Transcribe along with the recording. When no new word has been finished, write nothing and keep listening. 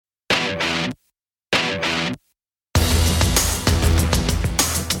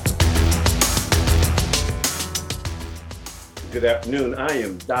Good afternoon. I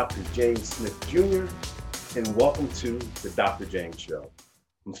am Dr. James Smith Jr., and welcome to the Dr. James Show.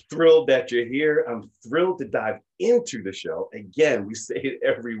 I'm thrilled that you're here. I'm thrilled to dive into the show. Again, we say it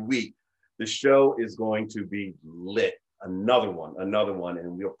every week. The show is going to be lit. Another one,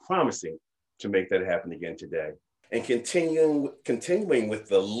 and we're promising to make that happen again today. And continuing with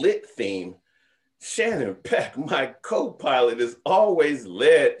the lit theme, Shannon Peck, my co-pilot, is always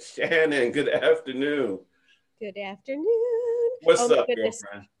lit. Shannon, good afternoon. Good afternoon. What's up,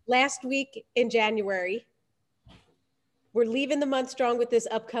 girlfriend? Last week in January, we're leaving the month strong with this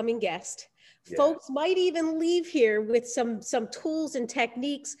upcoming guest. Yeah. Folks might even leave here with some tools and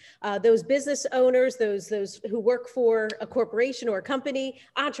techniques. Those business owners, those who work for a corporation or a company,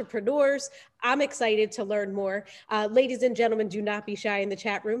 entrepreneurs. I'm excited to learn more. Ladies and gentlemen, do not be shy in the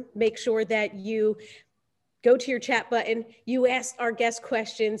chat room. Make sure that you go to your chat button, you ask our guest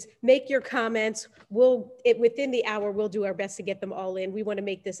questions, make your comments. Within the hour, we'll do our best to get them all in. We want to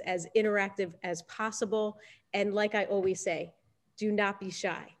make this as interactive as possible. And like I always say, do not be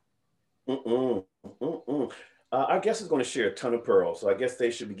shy. Our guest is going to share a ton of pearls. So I guess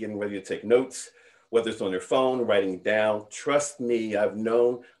they should be getting ready to take notes, whether it's on their phone, writing it down. Trust me, I've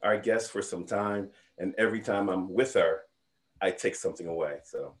known our guest for some time. And every time I'm with her, I take something away.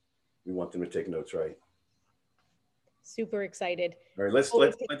 So we want them to take notes, right? Super excited. All right, let's do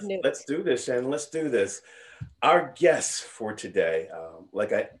this, Shannon. Let's do this. Our guest for today,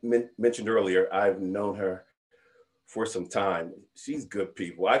 like I mentioned earlier, I've known her for some time. She's good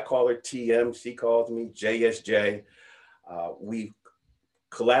people. I call her TM. She calls me JSJ. We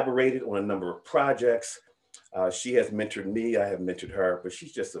collaborated on a number of projects. She has mentored me. I have mentored her, but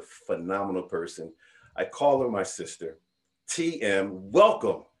she's just a phenomenal person. I call her my sister. TM,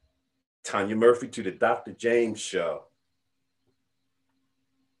 welcome, Tanya Murphy, to the Dr. James Show.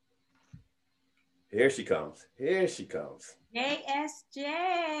 Here she comes. JSJ.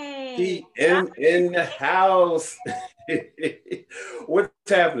 TM in the house. What's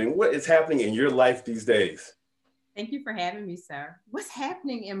happening? What is happening in your life these days? Thank you for having me, sir. What's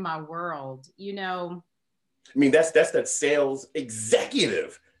happening in my world? I mean, that's that sales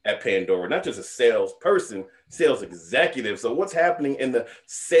executive at Pandora, not just a salesperson, sales executive. So what's happening in the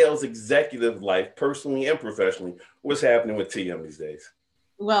sales executive life, personally and professionally? What's happening with TM these days?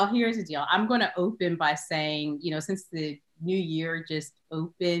 Well, here's the deal. I'm going to open by saying, since the new year just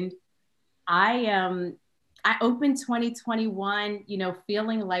opened, I opened 2021,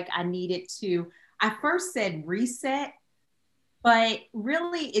 feeling like I needed to, I first said reset, but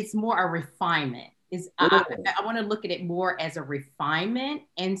really it's more a refinement. I want to look at it more as a refinement.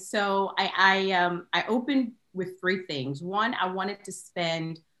 And so I opened with three things. One, I wanted to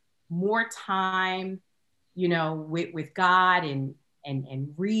spend more time, with God and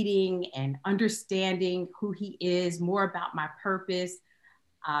reading and understanding who he is, more about my purpose.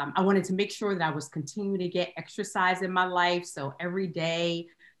 I wanted to make sure that I was continuing to get exercise in my life. So every day,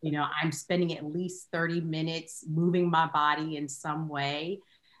 I'm spending at least 30 minutes moving my body in some way.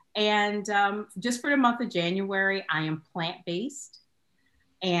 And just for the month of January, I am plant-based.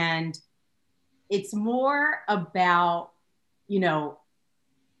 And it's more about,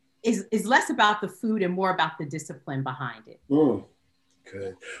 is less about the food and more about the discipline behind it.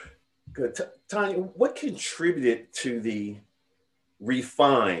 Good. Tanya, what contributed to the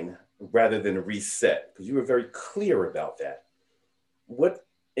refine rather than reset? Because you were very clear about that. What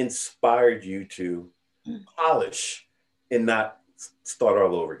inspired you to polish and not start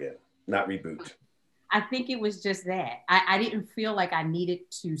all over again, not reboot? I think it was just that. I didn't feel like I needed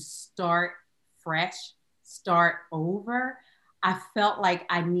to start fresh, start over. I felt like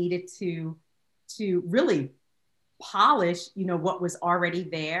I needed to really polish, what was already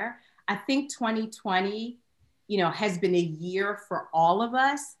there. I think 2020, has been a year for all of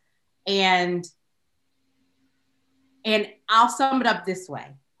us. And I'll sum it up this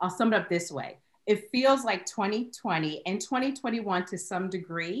way. It feels like 2020 and 2021 to some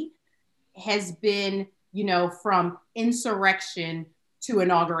degree has been, from insurrection to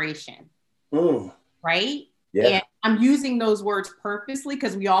inauguration, right? Yeah. And I'm using those words purposely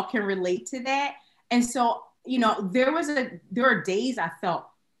because we all can relate to that. And so, there are days I felt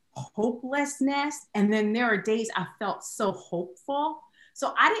hopelessness, and then there are days I felt so hopeful.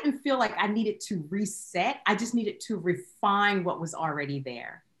 So I didn't feel like I needed to reset. I just needed to refine what was already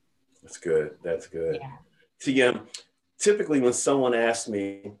there. That's good. Yeah. TM, typically when someone asks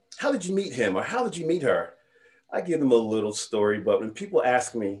me, how did you meet him or how did you meet her? I give them a little story, but when people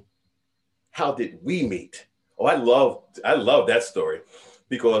ask me, how did we meet? Oh, I love that story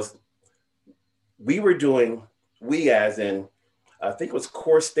because we as in I think it was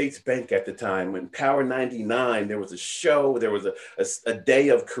Core States Bank at the time, when Power 99, there was a show, there was a day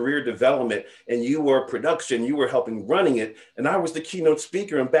of career development, and you were production, you were helping running it, and I was the keynote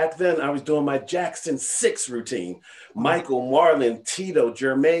speaker. And back then I was doing my Jackson 6 routine, Michael, Marlon, Tito,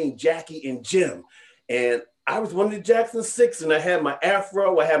 Jermaine, Jackie, and Jim. And I was one of the Jackson 6, and I had my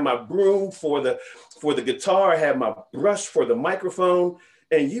afro, I had my broom for the guitar, I had my brush for the microphone.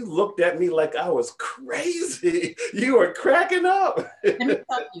 And you looked at me like I was crazy. You were cracking up. Let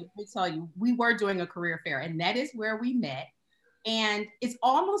me tell you, we were doing a career fair, and that is where we met. And it's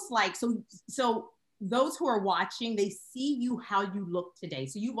almost like, so those who are watching, they see you how you look today.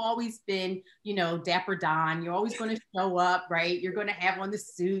 So you've always been, you know, Dapper Don. You're always going to show up, right? You're going to have on the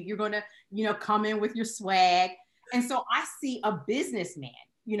suit. You're going to, you know, come in with your swag. And so I see a businessman,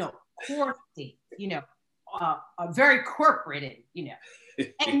 you know, corporate, you know, very corporate, and, you know.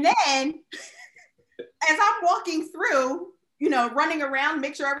 And then as I'm walking through, you know, running around,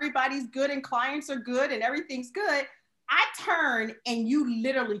 make sure everybody's good and clients are good and everything's good, I turn and you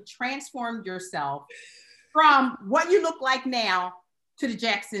literally transformed yourself from what you look like now to the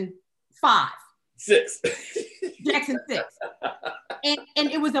Jackson 5. 6. Jackson 6. And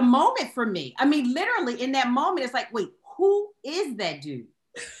it was a moment for me. I mean, literally in that moment, it's like, wait, who is that dude?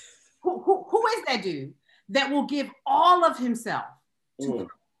 Who is that dude that will give all of himself to prove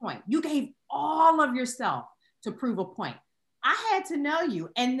a point? You gave all of yourself to prove a point. I had to know you.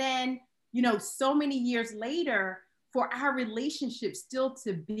 And then, you know, so many years later, for our relationship still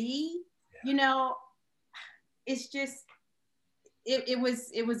to be, you know, it's just, it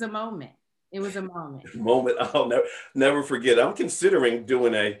was a moment. It was a moment. Moment I'll never forget. I'm considering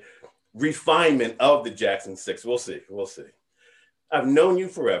doing a refinement of the Jackson 6. We'll see. I've known you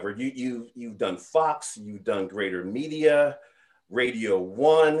forever. You've done Fox, you've done Greater Media, Radio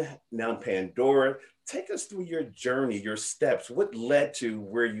One, now Pandora. Take us through your journey, your steps. What led to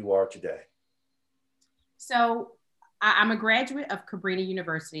where you are today? So I'm a graduate of Cabrini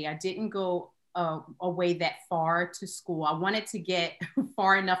University. I didn't go away that far to school. I wanted to get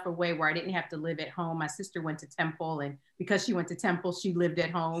far enough away where I didn't have to live at home. My sister went to Temple, and because she went to Temple, she lived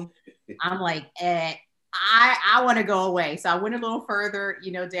at home. I'm like, I want to go away. So I went a little further,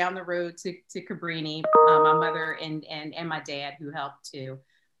 you know, down the road to Cabrini. My mother and my dad, who helped too,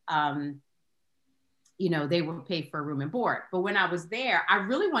 you know, they would pay for room and board. But when I was there, I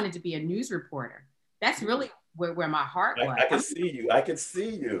really wanted to be a news reporter. That's really where my heart was. I can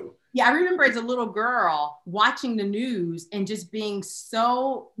see you. Yeah, I remember as a little girl watching the news and just being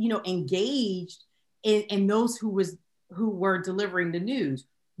so, you know, engaged in those who were delivering the news.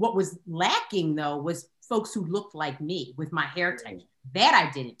 What was lacking though was folks who looked like me with my hair texture. That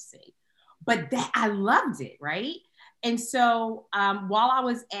I didn't see, but that I loved it, right? And so while I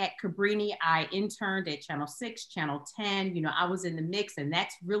was at Cabrini, I interned at Channel 6, Channel 10. You know, I was in the mix, and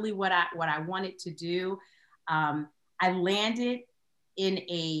that's really what I wanted to do. I landed in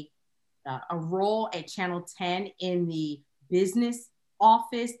a role at Channel 10 in the business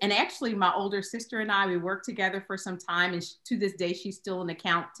office. And actually my older sister and I, we worked together for some time, and to this day, she's still an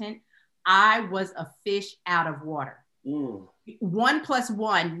accountant. I was a fish out of water. 1 +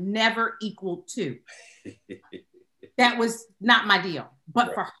 1 never equaled 2. That was not my deal.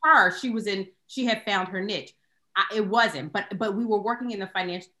 But for her, she had found her niche. It wasn't, but we were working in the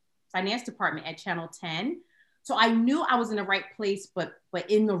finance department at Channel 10. So I knew I was in the right place, but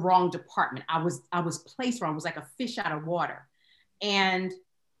in the wrong department. I was placed wrong. I was like a fish out of water. And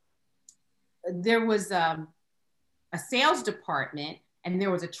there was a sales department, and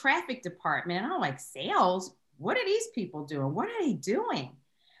there was a traffic department. And I'm like, sales? What are these people doing? What are they doing?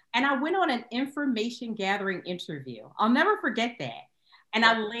 And I went on an information gathering interview. I'll never forget that. And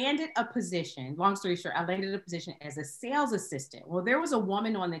I landed a position, long story short, I landed a position as a sales assistant. Well, there was a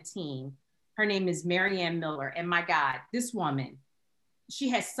woman on the team. Her name is Marianne Miller. And my God, this woman, she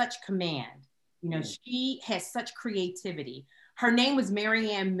has such command. You know, she has such creativity. Her name was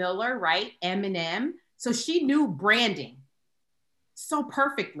Marianne Miller, right? M&M. So she knew branding so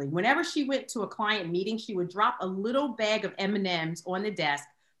perfectly. Whenever she went to a client meeting, she would drop a little bag of M&Ms on the desk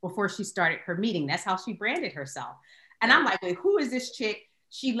before she started her meeting. That's how she branded herself. And I'm like, wait, who is this chick?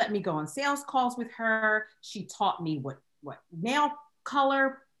 She let me go on sales calls with her. She taught me what nail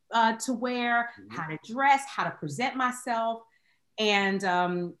color to wear, how to dress, how to present myself. And,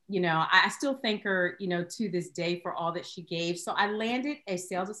 you know, I still thank her, you know, to this day for all that she gave. So I landed a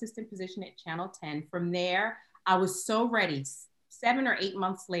sales assistant position at Channel 10. From there, I was so ready. 7 or 8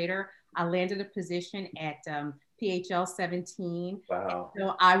 months later, I landed a position at PHL 17. Wow.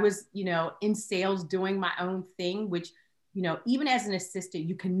 So I was, you know, in sales doing my own thing, which you know, even as an assistant,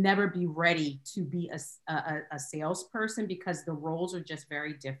 you can never be ready to be a salesperson because the roles are just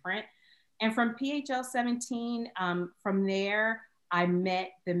very different. And from PHL 17, from there, I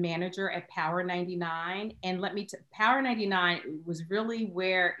met the manager at Power 99. And Power 99 was really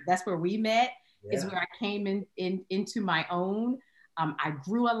that's where we met, is where I came into my own. I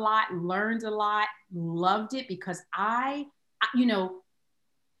grew a lot, learned a lot, loved it because you know,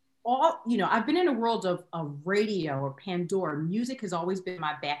 I've been in a world of radio or Pandora. Music has always been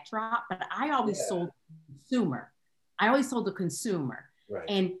my backdrop, but I always sold the consumer. I always sold the consumer. Right.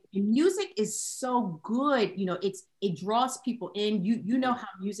 And music is so good. You know, it draws people in. You know how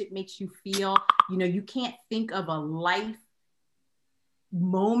music makes you feel. You know, you can't think of a life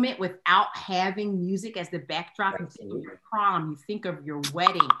moment without having music as the backdrop. You think of your prom, you think of your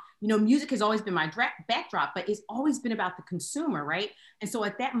wedding. You know, music has always been my backdrop, but it's always been about the consumer, right? And so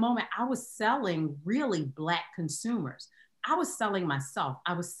at that moment, I was selling really Black consumers. I was selling myself.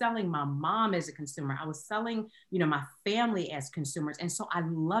 I was selling my mom as a consumer. I was selling, you know, my family as consumers. And so I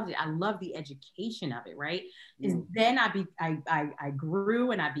loved it. I loved the education of it, right? And then I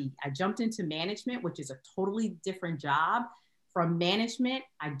grew and I jumped into management, which is a totally different job. From management,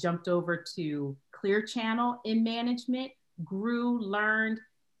 I jumped over to Clear Channel in management, grew, learned,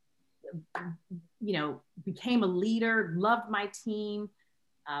 you know, became a leader, loved my team.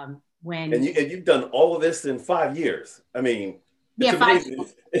 And you've done all of this in 5 years. I mean, it's amazing.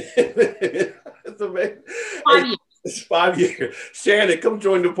 It's amazing. 5 years. It's 5 years. Shannon, come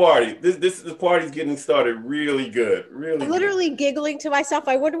join the party. The party's getting started really good. Really I'm literally giggling to myself.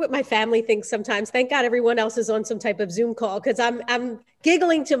 I wonder what my family thinks sometimes. Thank God everyone else is on some type of Zoom call, because I'm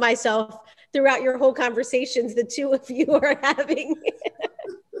giggling to myself throughout your whole conversations the two of you are having.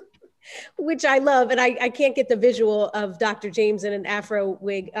 Which I love. And I can't get the visual of Dr. James in an Afro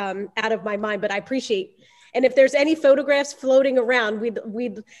wig out of my mind, but I appreciate. And if there's any photographs floating around,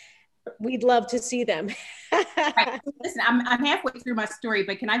 we'd love to see them. Right. Listen, I'm halfway through my story,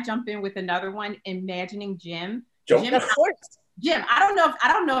 but can I jump in with another one? Imagining Jim. Jim, of course. Jim, I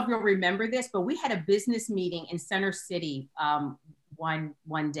don't know if you'll remember this, but we had a business meeting in Center City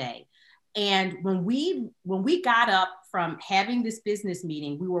one day. And when we got up from having this business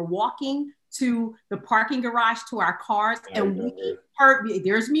meeting, we were walking to the parking garage to our cars, and we heard,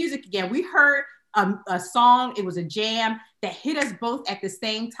 there's music again. We heard a song. It was a jam that hit us both at the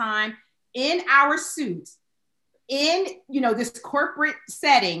same time in our suits, in, you know, this corporate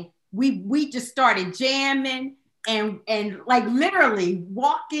setting. We just started jamming and like literally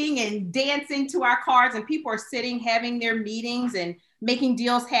walking and dancing to our cars, and people are sitting, having their meetings and making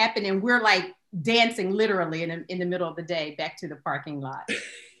deals happen. And we're like dancing literally in the middle of the day back to the parking lot.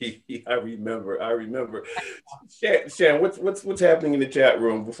 I remember. Shan, what's happening in the chat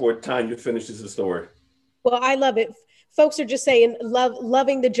room before Tanya finishes the story? Well, I love it. Folks are just saying,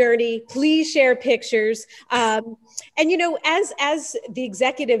 loving the journey. Please share pictures. And, you know, as the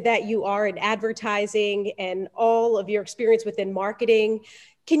executive that you are in advertising and all of your experience within marketing,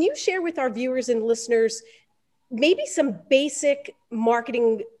 can you share with our viewers and listeners maybe some basic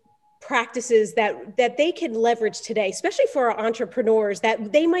marketing practices that they can leverage today, especially for our entrepreneurs,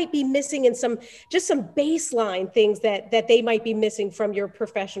 that they might be missing, in some baseline things that they might be missing from your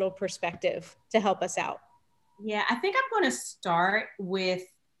professional perspective to help us out? Yeah, I think I'm going to start with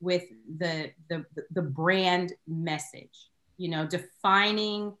the brand message, you know,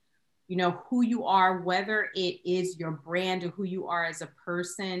 defining, you know, who you are, whether it is your brand or who you are as a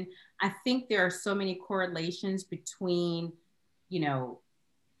person. I think there are so many correlations between, you know,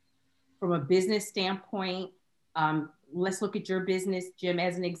 from a business standpoint, let's look at your business, Jim,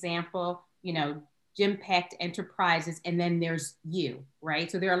 as an example, you know, Jim Packed Enterprises, and then there's you,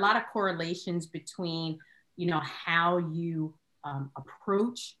 right? So there are a lot of correlations between, you know, how you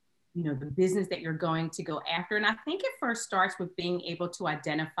approach, you know, the business that you're going to go after. And I think it first starts with being able to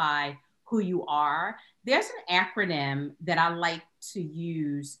identify who you are. There's an acronym that I like to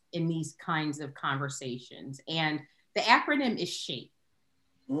use in these kinds of conversations. And the acronym is SHAPE.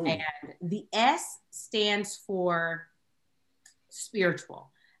 And the S stands for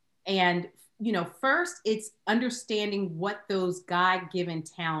spiritual. And, you know, first it's understanding what those God-given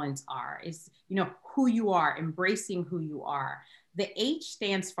talents are. It's, you know, who you are, embracing who you are. The H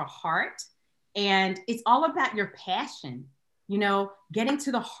stands for heart. And it's all about your passion, you know, getting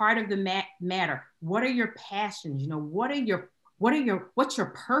to the heart of the matter. What are your passions? You know, what's your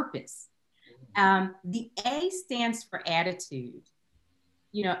purpose? The A stands for attitude.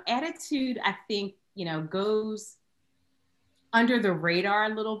 You know, attitude, I think, you know, goes under the radar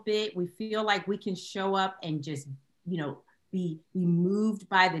a little bit. We feel like we can show up and just, you know, be moved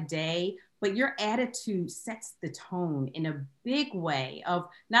by the day. but your attitude sets the tone in a big way of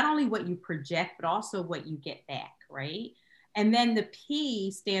not only what you project, but also what you get back, right? And then the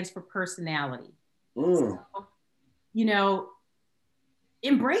P stands for personality. So, you know,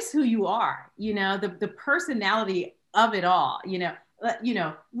 embrace who you are, you know, the personality of it all, you know,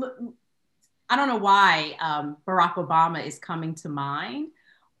 I don't know why Barack Obama is coming to mind,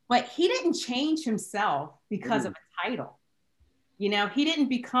 but he didn't change himself because of a title. You know, he didn't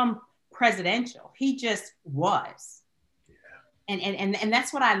become presidential. He just was. Yeah. And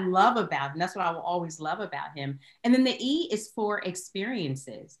that's what I love about him. That's what I will always love about him. And then the E is for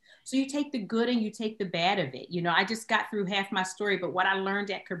experiences. So you take the good and you take the bad of it. You know, I just got through half my story, but what I learned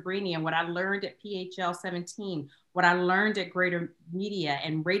at Cabrini and what I learned at PHL 17, what I learned at Greater Media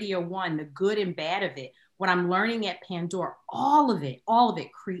and Radio One, the good and bad of it, what I'm learning at Pandora, all of it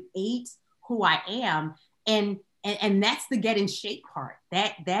creates who I am. And that's the get in shape part.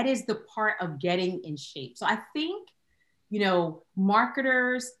 That is the part of getting in shape. So I think, you know,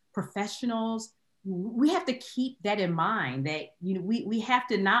 marketers, professionals, we have to keep that in mind, that, you know, we have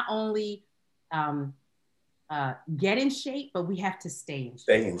to not only get in shape, but we have to stay in shape.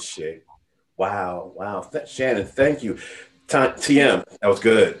 Stay in shape. Wow. Shannon, thank you. TM, that was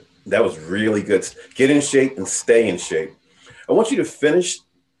good. That was really good. Get in shape and stay in shape. I want you to finish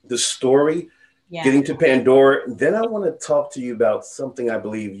the story, getting to Pandora. Then I want to talk to you about something I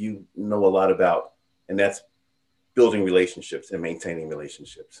believe you know a lot about, and that's building relationships and maintaining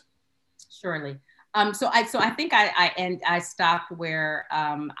relationships. Surely. So I think I stopped where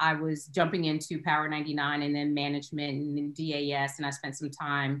I was jumping into Power 99 and then management and then DAS, and I spent some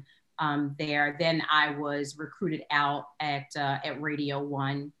time there. Then I was recruited out at Radio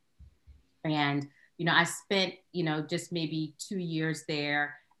One, and you know, I spent, you know, just maybe 2 years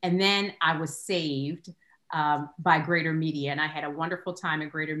there, and then I was saved by Greater Media, and I had a wonderful time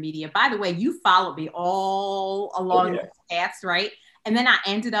at Greater Media. By the way, you followed me all along the paths, right? And then I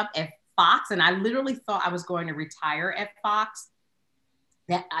ended up at Fox, and I literally thought I was going to retire at Fox.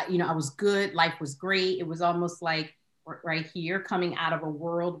 That you know, I was good, life was great. It was almost like right here, coming out of a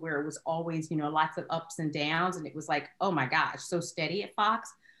world where it was always, you know, lots of ups and downs, and it was like, oh my gosh, so steady at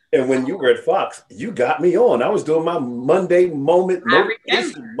Fox. And when you were at Fox, you got me on. I was doing my Monday moment.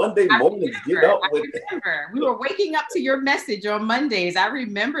 Monday moments. Get up with it. We were waking up to your message on Mondays. I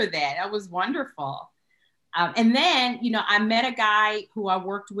remember that. That was wonderful. And then, you know, I met a guy who I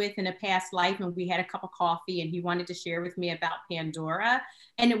worked with in a past life, and we had a cup of coffee, and he wanted to share with me about Pandora.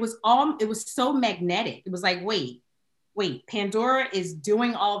 And it was so magnetic. It was like, wait, Pandora is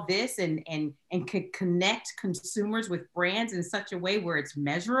doing all this and could connect consumers with brands in such a way where it's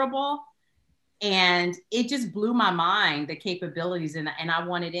measurable. And it just blew my mind, the capabilities, and I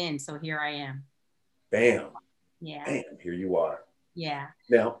wanted in. So here I am. Bam. Yeah. Bam, here you are. Yeah.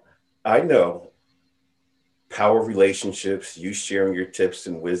 Now, I know power relationships, you sharing your tips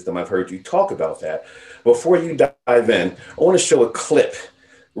and wisdom. I've heard you talk about that. Before you dive in, I want to show a clip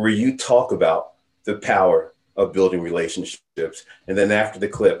where you talk about the power of building relationships. And then after the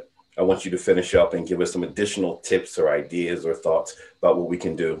clip, I want you to finish up and give us some additional tips or ideas or thoughts about what we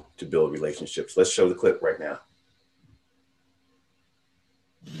can do to build relationships. Let's show the clip right now.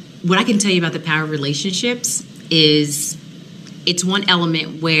 What I can tell you about the power of relationships is it's one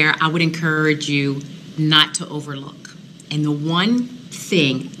element where I would encourage you not to overlook. And the one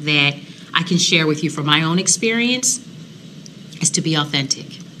thing that I can share with you from my own experience is to be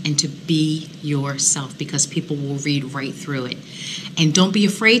authentic and to be yourself, because people will read right through it. And don't be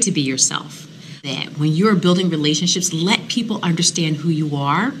afraid to be yourself. That when you're building relationships, let people understand who you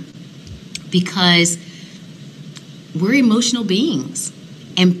are, because we're emotional beings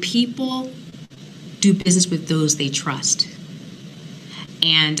and people do business with those they trust.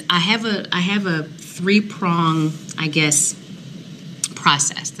 And I have a three-prong, I guess,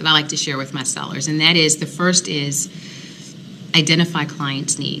 process that I like to share with my sellers. And that is, the first is identify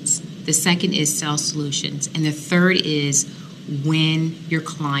clients' needs. The second is sell solutions. And the third is win your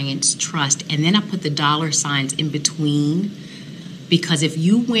clients' trust. And then I put the dollar signs in between, because if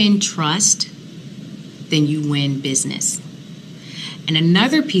you win trust, then you win business. And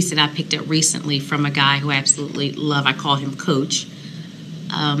another piece that I picked up recently from a guy who I absolutely love, I call him Coach,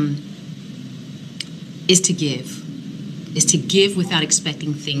 is to give without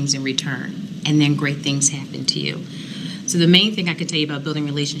expecting things in return, and then great things happen to you. So the main thing I can tell you about building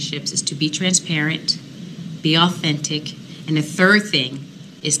relationships is to be transparent, be authentic, and the third thing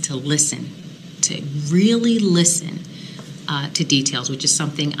is to listen, to really listen to details, which is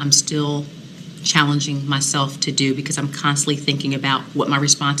something I'm still challenging myself to do, because I'm constantly thinking about what my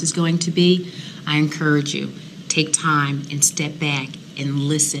response is going to be. I encourage you, take time and step back and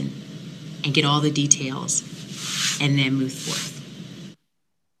listen and get all the details and then move forth.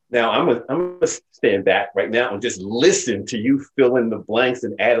 Now, I'm gonna stand back right now and just listen to you fill in the blanks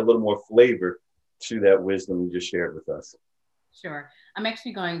and add a little more flavor to that wisdom you just shared with us. Sure. I'm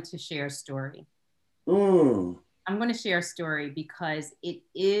actually going to share a story. Mm. I'm going to share a story because it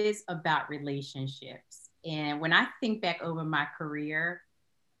is about relationships. And when I think back over my career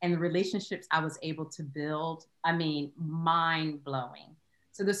and the relationships I was able to build, I mean, mind blowing.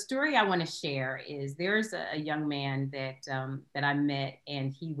 So the story I want to share is there's a young man that I met,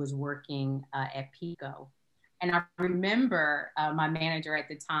 and he was working at PECO. And I remember my manager at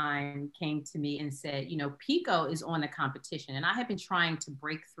the time came to me and said, you know, PECO is on the competition. And I had been trying to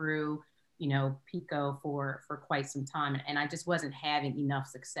break through, you know, PECO for quite some time. And I just wasn't having enough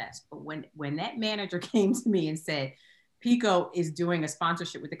success. But when that manager came to me and said, PECO is doing a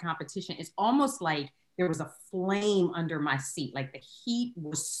sponsorship with the competition, it's almost like there was a flame under my seat. Like the heat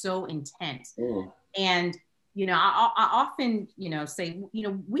was so intense. Mm. And, you know, I often, you know, say, you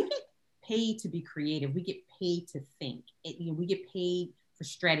know, we get paid to be creative. We get paid to think. You know, we get paid for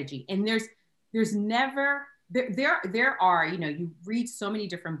strategy. And there's never, there are, you know, you read so many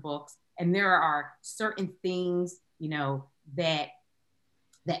different books, and there are certain things, you know, that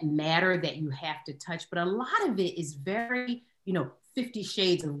matter that you have to touch. But a lot of it is very, you know, 50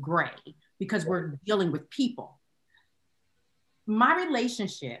 shades of gray, because we're dealing with people. My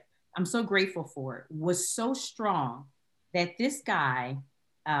relationship, I'm so grateful for it, was so strong that this guy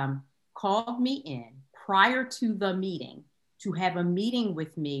called me in prior to the meeting to have a meeting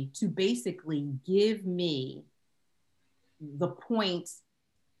with me to basically give me the points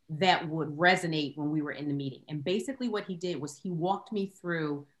that would resonate when we were in the meeting. And basically what he did was he walked me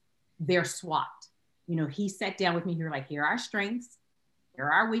through their SWOT. You know, he sat down with me, he was like, here are our strengths, here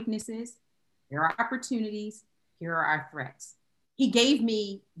are our weaknesses, here are our opportunities, here are our threats. He gave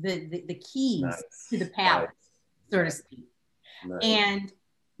me the keys to the palace, so to speak. And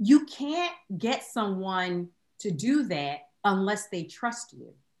you can't get someone to do that unless they trust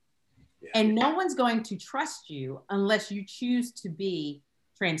you. Yeah. And no one's going to trust you unless you choose to be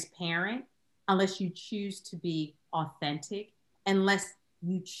transparent, unless you choose to be authentic, unless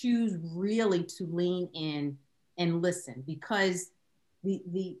you choose really to lean in and listen, because the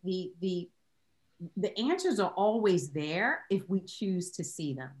answers are always there if we choose to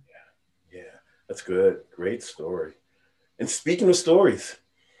see them. Yeah, that's good. Great story. And speaking of stories,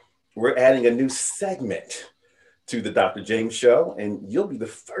 we're adding a new segment to the Dr. James Show, and you'll be the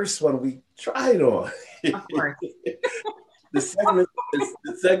first one we try it on. Of course. The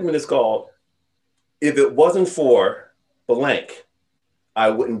segment is called, If It Wasn't For Blank, I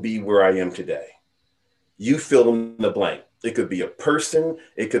Wouldn't Be Where I Am Today. You fill in the blank. It could be a person,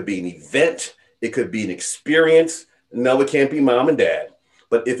 it could be an event, it could be an experience. No, it can't be mom and dad.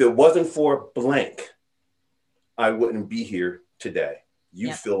 But if it wasn't for blank, I wouldn't be here today.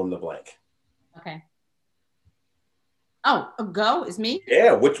 You fill in the blank. Okay. Oh, go is me?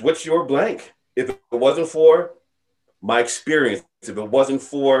 Yeah, what's your blank? If it wasn't for my experience, if it wasn't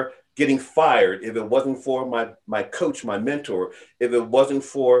for getting fired, if it wasn't for my coach, my mentor, if it wasn't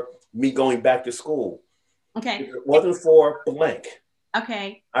for me going back to school, okay, if it wasn't for blank,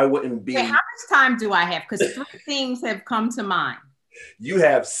 okay, I wouldn't be. Wait, how much time do I have? Because 3 things have come to mind. You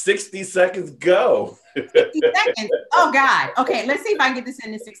have 60 seconds. Go. 60 seconds. Oh God. Okay, let's see if I can get this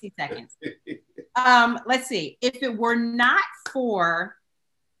in 60 seconds. Let's see. If it were not for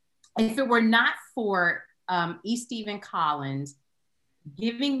E. Stephen Collins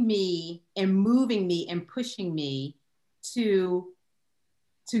giving me and moving me and pushing me to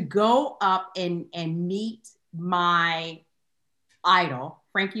go up and meet my idol,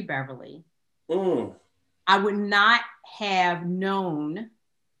 Frankie Beverly, I would not have known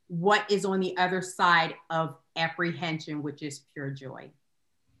what is on the other side of apprehension, which is pure joy.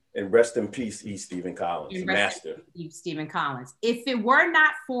 And rest in peace, E. Stephen Collins, master. E. Stephen Collins. If it were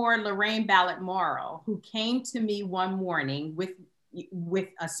not for Lorraine Ballard Morrow, who came to me one morning with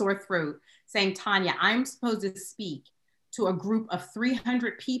a sore throat saying, Tanya, I'm supposed to speak to a group of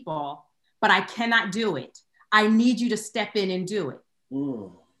 300 people, but I cannot do it. I need you to step in and do it.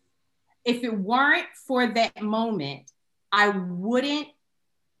 Mm. If it weren't for that moment, I wouldn't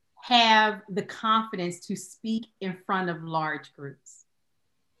have the confidence to speak in front of large groups.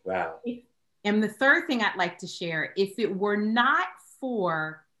 Wow. And the third thing I'd like to share, if it were not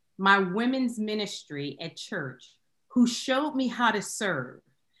for my women's ministry at church, who showed me how to serve,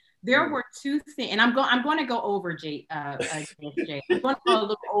 there were 2 things, and I'm going to go over, Jay. I'm going to go a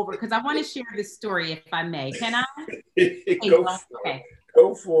little over because I want to share this story, if I may. Can I?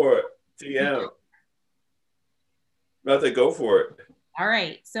 Go for it, TM. I say go for it. All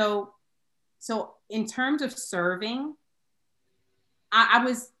right. So So in terms of serving, I'm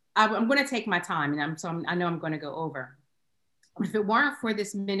going to take my time, and I know I'm going to go over. If it weren't for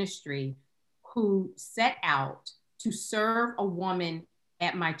this ministry who set out to serve a woman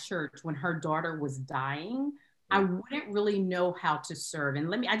at my church when her daughter was dying, I wouldn't really know how to serve.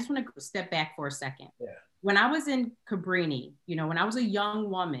 And I just want to step back for a second. Yeah. When I was in Cabrini, when I was a young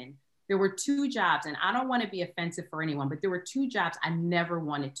woman, there were 2 jobs, and I don't want to be offensive for anyone, but there were 2 jobs I never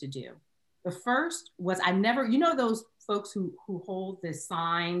wanted to do. The first was those folks who hold the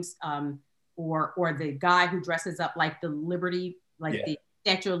signs, or the guy who dresses up like the Liberty, the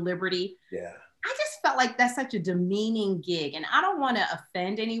Statue of Liberty. Yeah. I just felt like that's such a demeaning gig. And I don't want to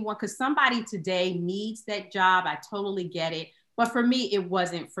offend anyone, because somebody today needs that job. I totally get it. But for me, it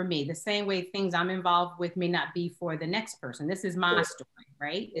wasn't for me. The same way things I'm involved with may not be for the next person. This is my story,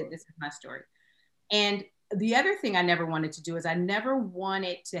 right? This is my story. And the other thing I never wanted to do is I never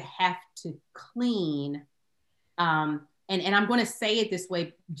wanted to have to clean. And I'm going to say it this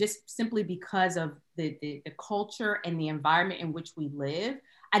way, just simply because of the culture and the environment in which we live.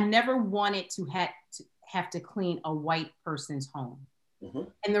 I never wanted to have to clean a white person's home. Mm-hmm.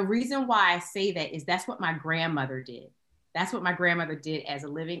 And the reason why I say that is that's what my grandmother did. That's what my grandmother did as a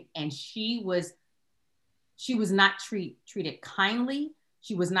living. And she was not treated kindly.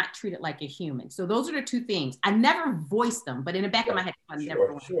 She was not treated like a human. So those are the 2 things. I never voiced them, but in the back of my head, I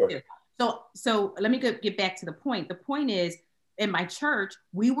never wanted to. So let me get back to the point. The point is, in my church,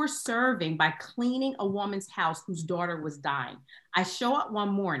 we were serving by cleaning a woman's house whose daughter was dying. I show up one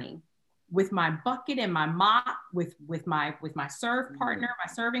morning with my bucket and my mop, with my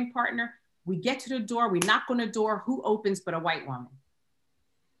serving partner. We get to the door, we knock on the door. Who opens but a white woman?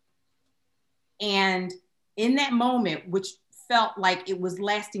 And in that moment, which felt like it was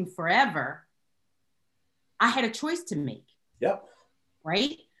lasting forever, I had a choice to make. Yep.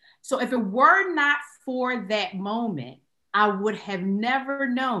 Right? So if it were not for that moment, I would have never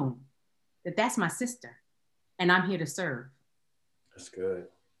known that that's my sister and I'm here to serve. That's good.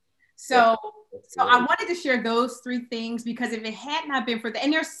 So I wanted to share those 3 things, because if it had not been for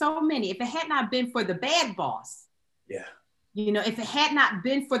and there's so many, if it had not been for the bad boss, if it had not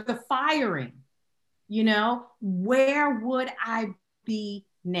been for the firing, where would I be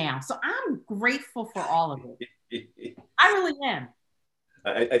now? So I'm grateful for all of it. I really am.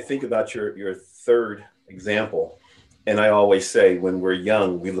 I think about your third example. And I always say, when we're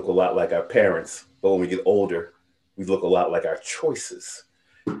young, we look a lot like our parents, but when we get older, we look a lot like our choices.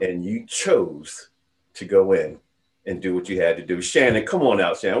 And you chose to go in and do what you had to do. Shannon, come on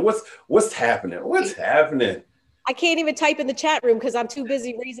out, Shannon. What's happening? What's happening? I can't even type in the chat room because I'm too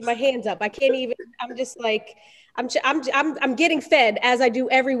busy raising my hands up. I can't even. I'm just like, I'm getting fed, as I do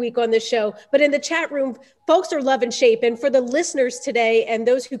every week on this show. But in the chat room, folks are loving Shape. And for the listeners today and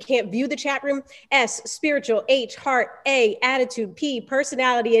those who can't view the chat room, S, spiritual, H, heart, A, attitude, P,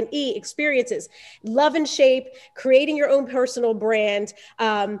 personality, and E, experiences. Love and Shape, creating your own personal brand,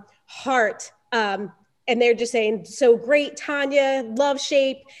 heart. And they're just saying, so great, Tanya, love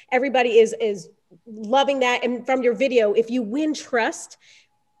Shape. Everybody is loving that. And from your video, if you win trust,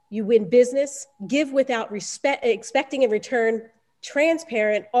 you win business, give without expecting in return,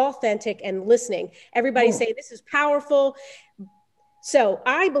 transparent, authentic, and listening. Everybody say this is powerful. So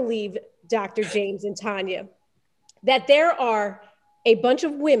I believe, Dr. James and Tanya, that there are a bunch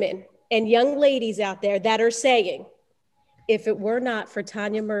of women and young ladies out there that are saying, if it were not for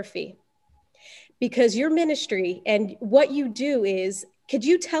Tanya Murphy, because your ministry and what you do is, could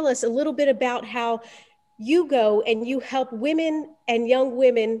you tell us a little bit about how you go and you help women and young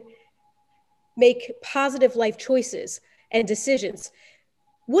women make positive life choices and decisions?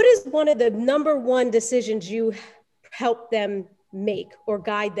 What is one of the number 1 decisions you help them make or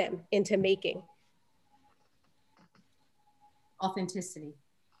guide them into making? Authenticity.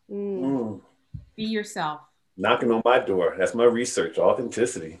 Be yourself. Knocking on my door. That's my research.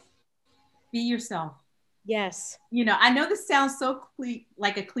 Authenticity. Be yourself. Yes. I know this sounds so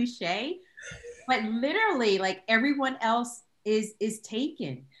like a cliche, but literally, like, everyone else is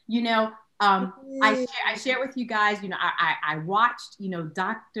taken. I shared with you guys. I watched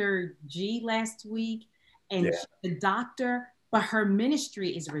Dr. G last week, and she's the doctor, but her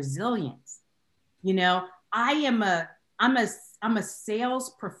ministry is resilience. I'm a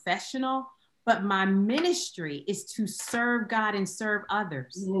sales professional, but my ministry is to serve God and serve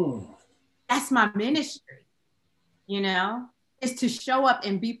others. That's my ministry. Is to show up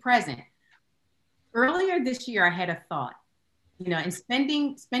and be present. Earlier this year, I had a thought, and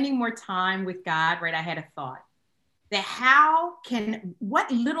spending more time with God, right? I had a thought that what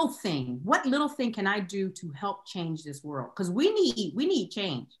little thing can I do to help change this world? Because we need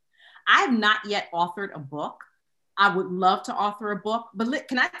change. I have not yet authored a book. I would love to author a book, but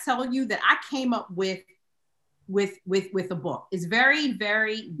can I tell you that I came up with a book? It's very,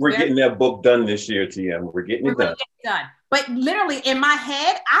 very. We're getting that book done this year, TM. We're getting it done. But literally in my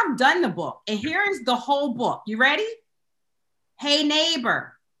head, I've done the book, and here is the whole book. You ready? Hey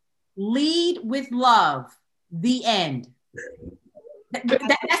neighbor, lead with love. The end.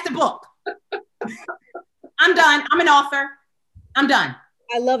 That's the book. I'm done. I'm an author. I'm done.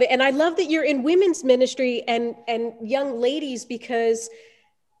 I love it. And I love that you're in women's ministry and young ladies, because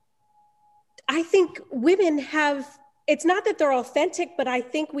I think women have, it's not that they're authentic, but I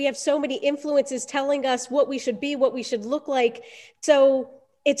think we have so many influences telling us what we should be, what we should look like. So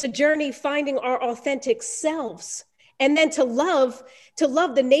it's a journey finding our authentic selves. And then to love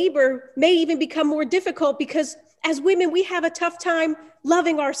the neighbor may even become more difficult, because as women, we have a tough time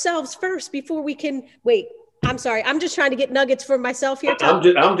loving ourselves first before we can, wait, I'm sorry. I'm just trying to get nuggets for myself here.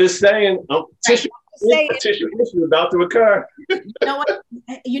 I'm just saying, tissue issue about to occur.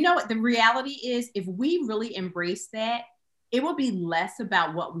 You know what? The reality is, if we really embrace that, it will be less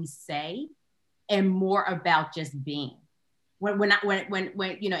about what we say and more about just being. When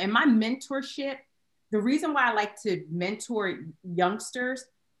you know, in my mentorship, the reason why I like to mentor youngsters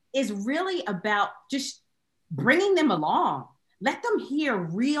is really about just bringing them along. Let them hear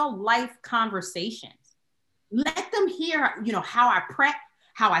real life conversations. Let them hear, you know, how I prep,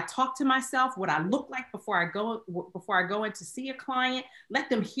 how I talk to myself, what I look like before I go in to see a client. Let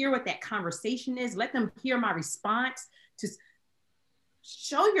them hear what that conversation is. Let them hear my response. To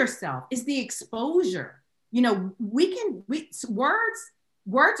show yourself is the exposure. You know, words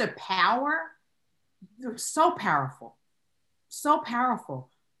are power. They're so powerful, so powerful.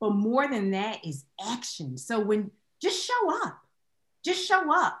 But more than that is action. So just show up.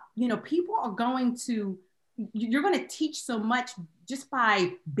 You know, people are you're going to teach so much just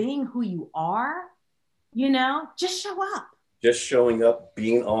by being who you are, you know, just show up. Just showing up,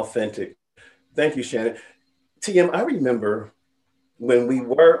 being authentic. Thank you, Shannon. TM, I remember when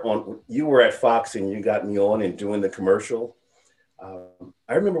you were at Fox and you got me on and doing the commercial.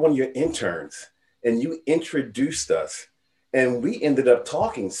 I remember one of your interns and you introduced us, and we ended up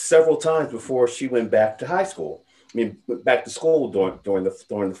talking several times before she went back to high school. I mean, back to school during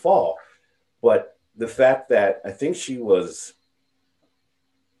the fall. But the fact that I think she was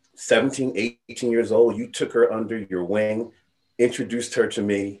 17, 18 years old, you took her under your wing, introduced her to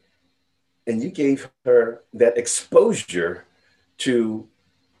me, and you gave her that exposure to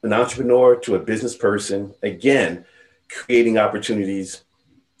an entrepreneur, to a business person, again, creating opportunities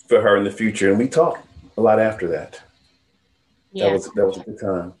for her in the future. And we talked a lot after that. Yeah. That was a good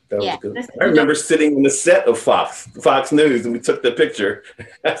time. Was good. I remember sitting on the set of Fox News, and we took the picture.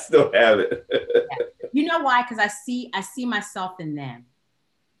 I still have it. You know why? Because I see myself in them.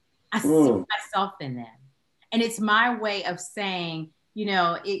 I see myself in them. And it's my way of saying, you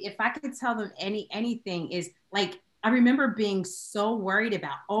know, if I could tell them anything, is like, I remember being so worried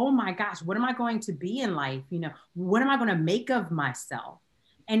about, oh my gosh, what am I going to be in life? You know, what am I going to make of myself?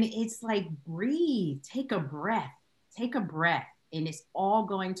 And it's like, breathe, take a breath, and it's all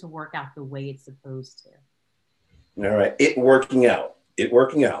going to work out the way it's supposed to. All right, it working out.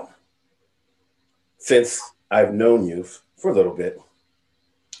 Since I've known you for a little bit,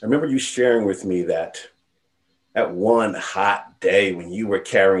 I remember you sharing with me that at one hot day when you were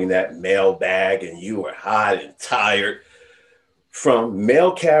carrying that mail bag and you were hot and tired, from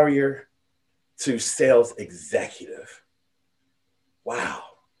mail carrier to sales executive. Wow.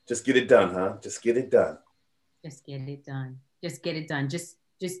 Just get it done, huh? Just get it done. Just get it done.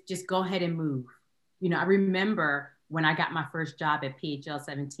 Just go ahead and move. You know, I remember when I got my first job at PHL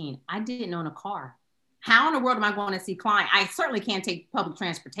 17, I didn't own a car. How in the world am I going to see clients? I certainly can't take public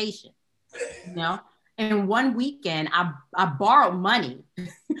transportation, you know? And one weekend, I borrowed money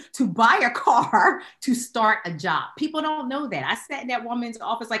to buy a car to start a job. People don't know that. I sat in that woman's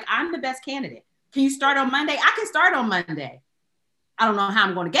office like, I'm the best candidate. Can you start on Monday? I can start on Monday. I don't know how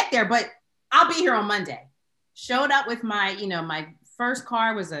I'm going to get there, but I'll be here on Monday. Showed up with my first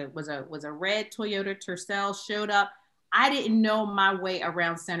car was a red Toyota Tercel. Showed up. I didn't know my way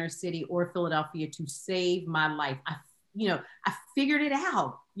around Center City or Philadelphia to save my life. I figured it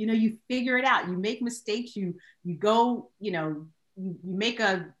out. You know, you figure it out. You make mistakes. You go, you make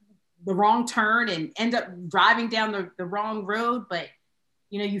the wrong turn and end up driving down the wrong road. But,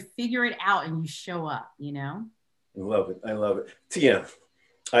 you know, you figure it out and you show up, you know? I love it. TM,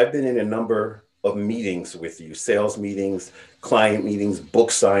 I've been in a number of meetings with you, sales meetings, client meetings,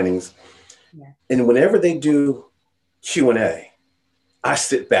 book signings. Yeah. And whenever they do Q&A, I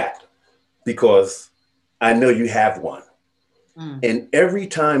sit back because I know you have one. And every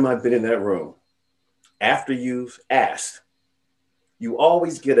time I've been in that room, after you've asked, you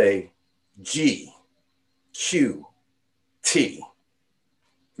always get a GQT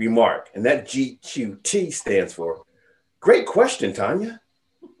remark. And that GQT stands for great question, Tanya.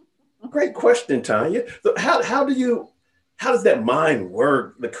 Great question, Tanya. So how does that mind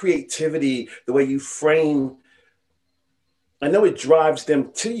work? The creativity, the way you frame. I know it drives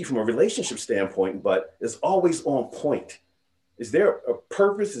them to you from a relationship standpoint, but it's always on point. Is there a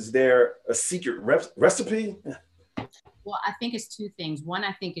purpose? Is there a secret recipe? Well, I think it's two things. One,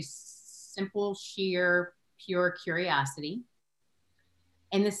 I think is simple, sheer, pure curiosity.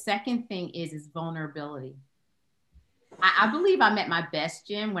 And the second thing is vulnerability. I believe I'm at my best,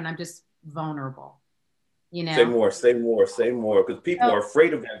 Jim, when I'm just vulnerable. You know? Say more, because people are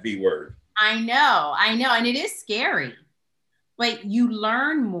afraid of that V word. I know. And it is scary, but you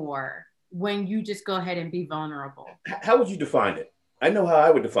learn more when you just go ahead and be vulnerable. How would you define it? I know how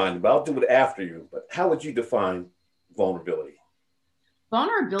I would define it, but I'll do it after you. But how would you define vulnerability?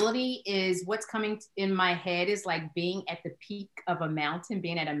 Vulnerability is what's coming in my head is like being at the peak of a mountain,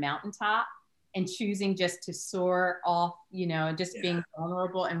 being at a mountaintop and choosing just to soar off, you know, just being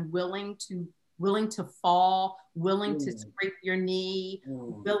vulnerable and willing to fall, willing to scrape your knee,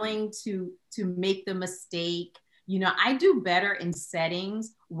 willing to make the mistake. You know, I do better in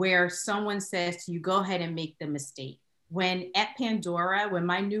settings where someone says to you, go ahead and make the mistake. When at Pandora, when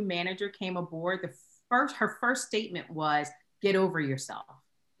my new manager came aboard, her first statement was, get over yourself.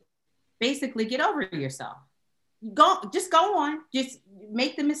 Basically, get over yourself. Just go on, just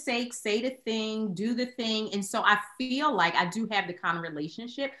make the mistake, say the thing, do the thing. And so I feel like I do have the kind of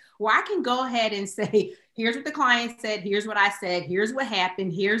relationship where I can go ahead and say, here's what the client said, here's what I said, here's what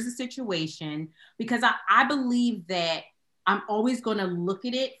happened, here's the situation. Because I believe that I'm always going to look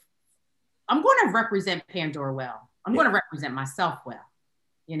at it. I'm going to represent Pandora well. I'm going to represent myself well,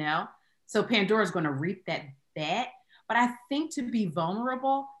 you know? So Pandora is going to reap that. But I think to be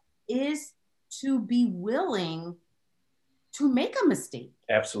vulnerable is to be willing to make a mistake.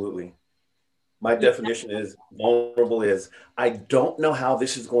 Absolutely. My definition is vulnerable is I don't know how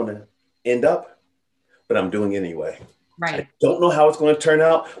this is going to end up, but I'm doing it anyway. Right. I don't know how it's going to turn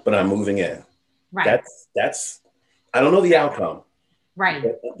out, but I'm moving in. Right. That's I don't know the outcome. Right.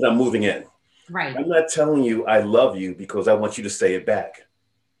 But I'm moving in. Right. I'm not telling you I love you because I want you to say it back.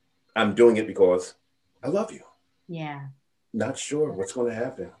 I'm doing it because I love you. Yeah. Not sure what's going to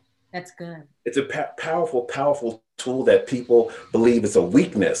happen. That's good. It's a powerful tool that people believe is a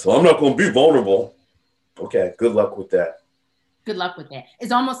weakness. Well, I'm not going to be vulnerable. Okay, good luck with that. Good luck with that.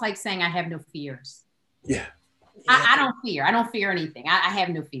 It's almost like saying I have no fears. Yeah. I don't fear. I don't fear anything. I have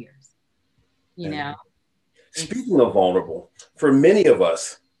no fears. You know? Speaking of vulnerable, for many of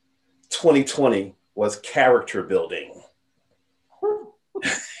us, 2020 was character building.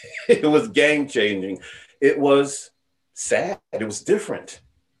 It was game changing. It was sad. It was different.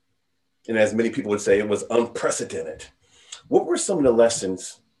 And as many people would say, it was unprecedented. What were some of the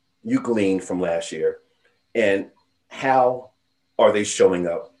lessons you gleaned from last year, and how are they showing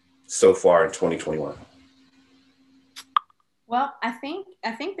up so far in 2021? Well, I think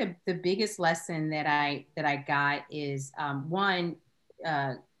the biggest lesson that I got is one,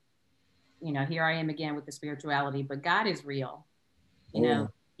 you know, here I am again with the spirituality, but God is real. You know,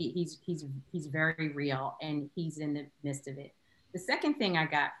 he's very real, and he's in the midst of it. The second thing I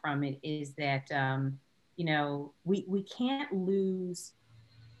got from it is that, you know, we can't lose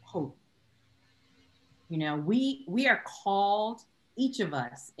hope. You know, we are called, each of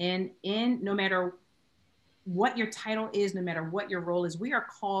us, in no matter what your title is, no matter what your role is, we are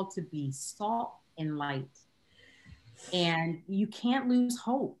called to be salt and light. And you can't lose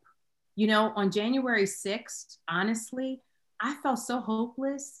hope. You know, on January 6th, honestly, I felt so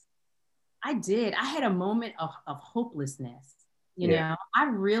hopeless. I did. I had a moment of hopelessness. You know, I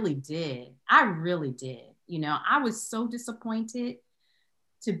really did. You know, I was so disappointed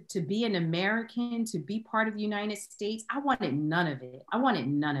to be an American, to be part of the United States. I wanted none of it.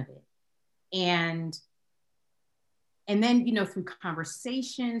 And then, you know, through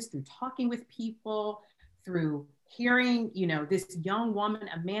conversations, through talking with people, through hearing, you know, this young woman,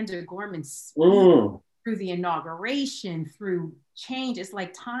 Amanda Gorman, speak, through the inauguration, through change, it's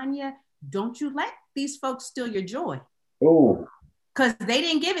like, Tanya, don't you let these folks steal your joy. Oh. Because they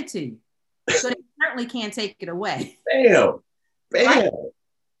didn't give it to you. So they certainly can't take it away. Bam. Right?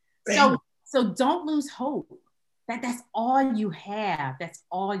 So don't lose hope. That's all you have.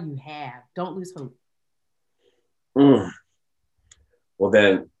 Don't lose hope. Well,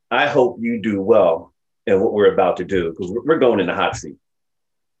 then I hope you do well in what we're about to do, because we're going in the hot seat.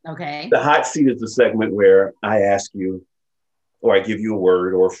 Okay. The hot seat is the segment where I ask you or I give you a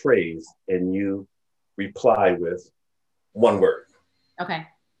word or a phrase, and you reply with one word. Okay.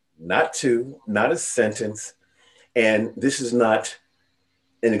 Not two, not a sentence. And this is not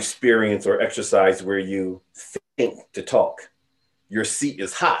an experience or exercise where you think to talk. Your seat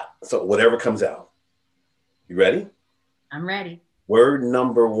is hot, so whatever comes out. You ready? I'm ready. Word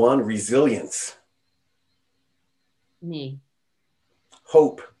number one, resilience. Me.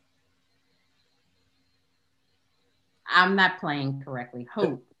 Hope. I'm not playing correctly.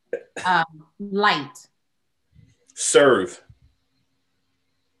 Hope. Light. Serve.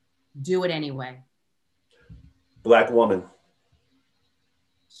 Do it anyway. Black woman.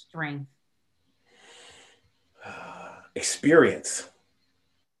 Strength. Experience.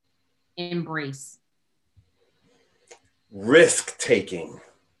 Embrace. Risk taking.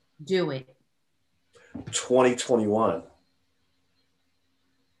 Do it. 2021.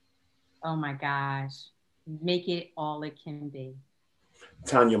 Oh my gosh. Make it all it can be.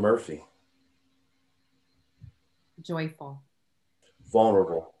 Tanya Murphy. Joyful.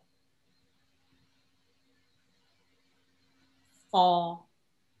 Vulnerable. Fall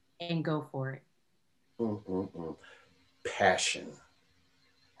and go for it. Passion.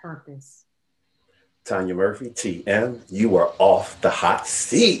 Purpose. Tanya Murphy, TM, you are off the hot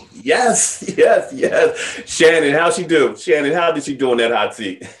seat. Yes, yes, yes. Shannon, how'd she do? Shannon, how did she do on that hot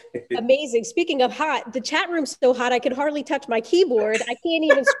seat? Amazing. Speaking of hot, the chat room's so hot I could hardly touch my keyboard. I can't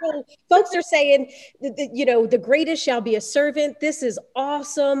even scroll. Folks are saying, the greatest shall be a servant. This is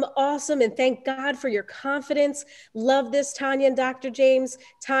awesome, awesome. And thank God for your confidence. Love this, Tanya and Dr. James.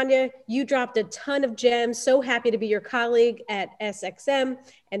 Tanya, you dropped a ton of gems. So happy to be your colleague at SXM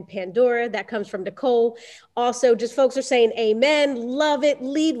and Pandora. That comes from Nicole. Also, just folks are saying amen. Love it.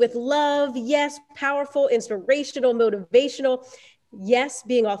 Lead with love. Yes, powerful, inspirational, motivational. Yes,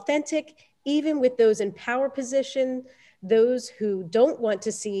 being authentic, even with those in power position, those who don't want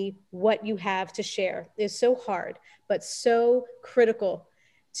to see what you have to share is so hard, but so critical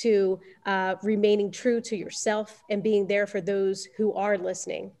to remaining true to yourself and being there for those who are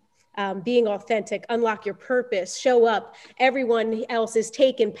listening. Being authentic, unlock your purpose, show up. Everyone else is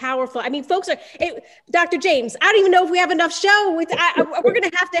taken, powerful. I mean, folks are, Dr. James, I don't even know if we have enough show. We're going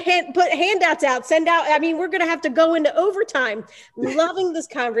to have to put handouts out, send out. I mean, we're going to have to go into overtime. Loving this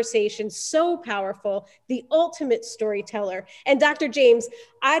conversation, so powerful, the ultimate storyteller. And Dr. James,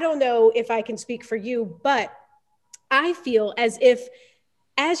 I don't know if I can speak for you, but I feel as if,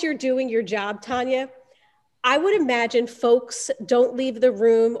 as you're doing your job, Tanya, I would imagine folks don't leave the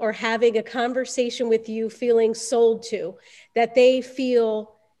room or having a conversation with you feeling sold to, that they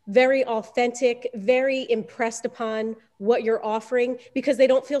feel very authentic, very impressed upon what you're offering, because they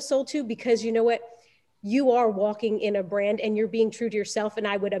don't feel sold to, because you know what? You are walking in a brand and you're being true to yourself. And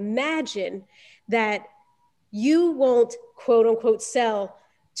I would imagine that you won't, quote unquote, sell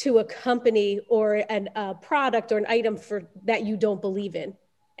to a company or a product or an item that you don't believe in.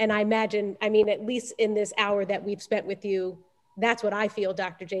 And I imagine, at least in this hour that we've spent with you, that's what I feel,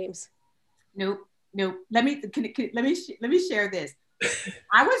 Dr. James. Nope. Let me share this.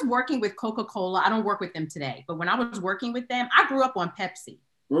 I was working with Coca-Cola. I don't work with them today, but when I was working with them, I grew up on Pepsi.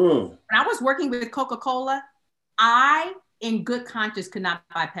 When I was working with Coca-Cola, I, in good conscience, could not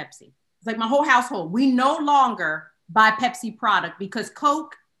buy Pepsi. It's like my whole household. We no longer buy Pepsi product because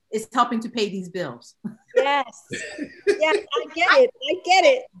Coke is helping to pay these bills. Yes. Yes, I get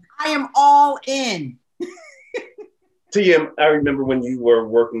it. I am all in. TM, I remember when you were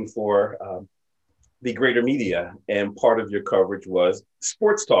working for the Greater Media, and part of your coverage was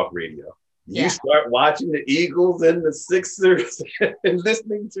sports talk radio. You start watching the Eagles and the Sixers and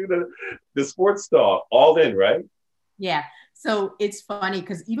listening to the sports talk, all in, right? Yeah. So it's funny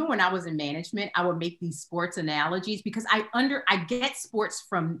because even when I was in management, I would make these sports analogies because I get sports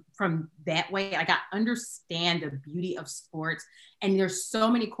from that way. Like I understand the beauty of sports, and there's so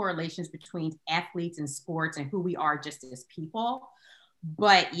many correlations between athletes and sports and who we are just as people.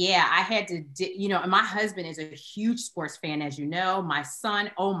 But yeah, I had to, and my husband is a huge sports fan, as you know. My son,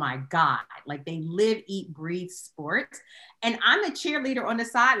 oh my God, like they live, eat, breathe sports. And I'm a cheerleader on the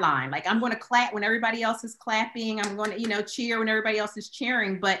sideline. Like I'm going to clap when everybody else is clapping. I'm going to, cheer when everybody else is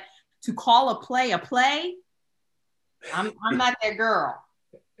cheering. But to call a play, I'm not that girl.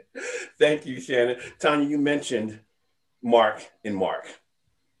 Thank you, Shannon. Tanya, you mentioned Mark and Mark,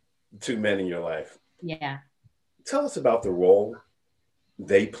 two men in your life. Yeah. Tell us about the role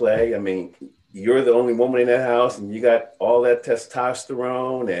they play. I mean, you're the only woman in that house and you got all that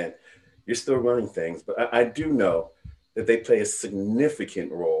testosterone and you're still running things. But I do know that they play a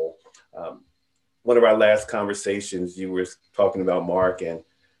significant role. One of our last conversations, you were talking about Mark and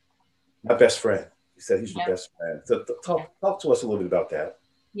my best friend. You said he's your best friend. So talk to us a little bit about that.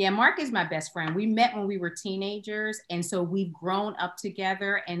 Yeah, Mark is my best friend. We met when we were teenagers, and so we've grown up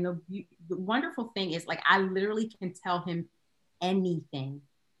together. And the wonderful thing is, like, I literally can tell him anything,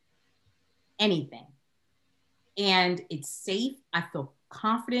 and it's safe. I feel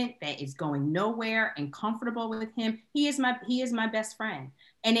confident that it's going nowhere and comfortable with him. He is my best friend,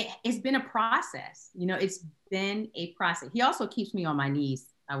 and it's been a process. You know, it's been a process. He also keeps me on my knees.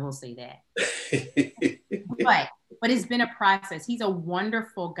 I will say that, but it's been a process. He's a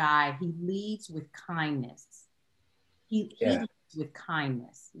wonderful guy. He leads with kindness. He leads with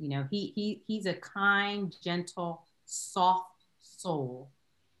kindness. You know, he's a kind, gentle, soft soul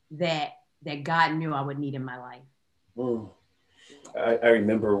that God knew I would need in my life. Mm. I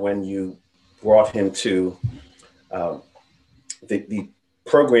remember when you brought him to the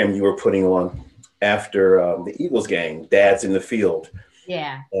program you were putting on after the Eagles game, Dad's in the Field.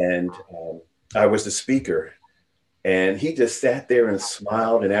 Yeah. And I was the speaker, and he just sat there and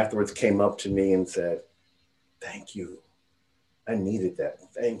smiled, and afterwards came up to me and said, "Thank you. I needed that.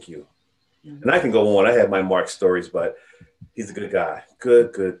 Thank you." Mm-hmm. And I can go on. I have my Mark stories, but he's a good guy.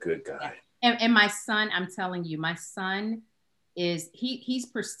 Good guy. And my son, I'm telling you, my son is, he's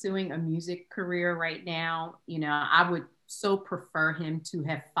pursuing a music career right now. You know, I would so prefer him to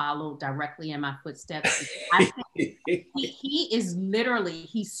have followed directly in my footsteps. I think he is literally,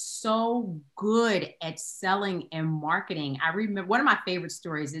 he's so good at selling and marketing. I remember one of my favorite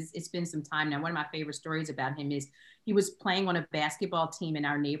stories, it's been some time now, one of my favorite stories about him is he was playing on a basketball team in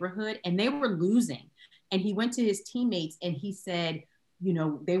our neighborhood, and they were losing. And he went to his teammates and he said, you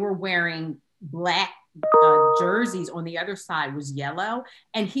know, they were wearing black jerseys, on the other side was yellow.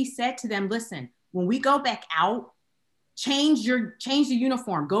 And he said to them, listen, when we go back out, change the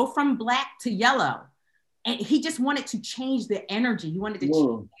uniform, go from black to yellow. And he just wanted to change the energy. He wanted to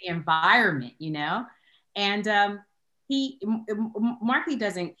change the environment, you know? And Marky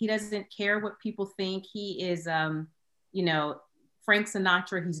doesn't care what people think. He is, you know, Frank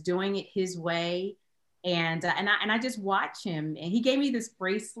Sinatra, he's doing it his way. And I just watch him, and he gave me this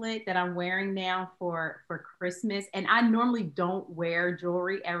bracelet that I'm wearing now for Christmas. And I normally don't wear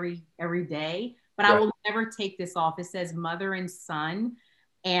jewelry every day, but I will never take this off. It says mother and son.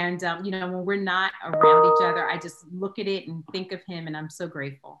 And, you know, when we're not around each other, I just look at it and think of him, and I'm so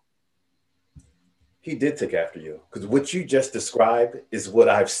grateful. He did take after you, because what you just described is what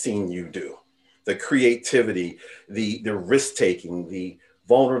I've seen you do. The creativity, the risk-taking, the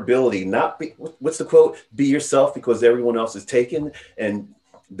vulnerability, what's the quote? Be yourself because everyone else is taken, and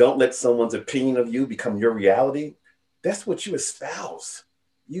don't let someone's opinion of you become your reality. That's what you espouse.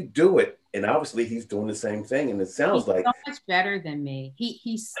 You do it. And obviously he's doing the same thing. And it sounds like so much better than me.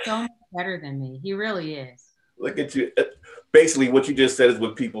 He's so much better than me. He really is. Look at you. Basically what you just said is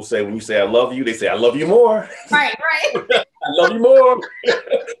what people say when you say, I love you, they say, I love you more. Right. I love you more.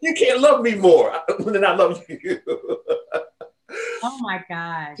 You can't love me more than I love you. Oh my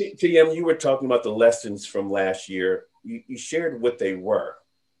gosh. TM, you were talking about the lessons from last year. You shared what they were.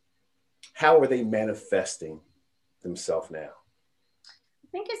 How are they manifesting themselves now? I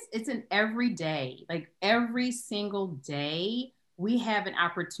think it's an everyday, like every single day, we have an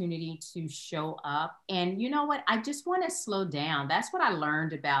opportunity to show up. And you know what? I just want to slow down. That's what I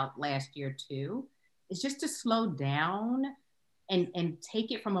learned about last year too. It's just to slow down and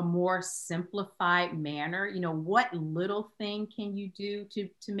take it from a more simplified manner. You know, what little thing can you do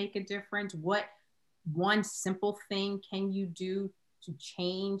to make a difference? What one simple thing can you do to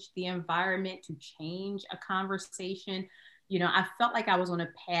change the environment, to change a conversation? You know, I felt like I was on a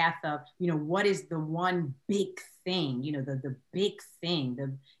path of, you know, what is the one big thing, you know, the big thing,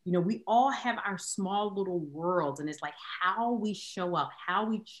 you know, we all have our small little worlds, and it's like how we show up, how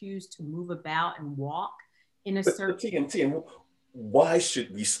we choose to move about and walk in a certain. TM, why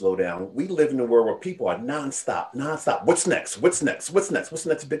should we slow down? We live in a world where people are nonstop. What's next? What's the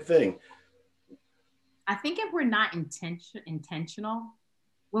next big thing? I think if we're not intentional,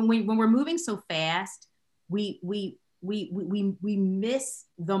 when we're moving so fast, we miss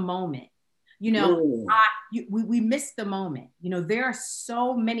the moment. You know, we miss the moment. You know, there are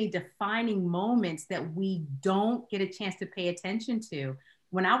so many defining moments that we don't get a chance to pay attention to.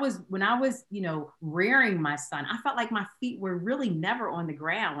 When I was, you know, rearing my son, I felt like my feet were really never on the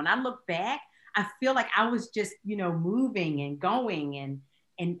ground. When I look back, I feel like I was just, you know, moving and going,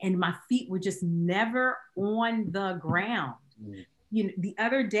 and my feet were just never on the ground. You know, the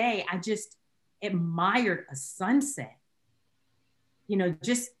other day, I just admired a sunset. You know,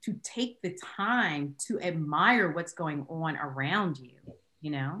 just to take the time to admire what's going on around you,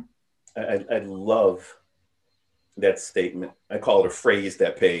 you know? I love that statement. I call it a phrase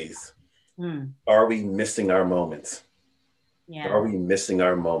that pays. Are we missing our moments? Yeah. Are we missing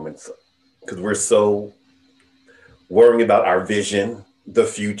our moments? Because we're so worrying about our vision, the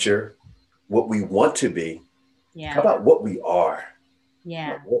future, what we want to be. Yeah. How about what we are?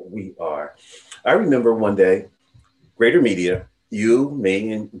 Yeah. What we are. I remember one day, Greater Media, you,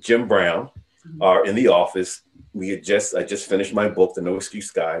 me, and Jim Brown are in the office. I just finished my book, The No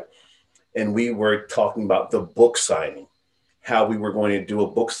Excuse Guide, and we were talking about the book signing, how we were going to do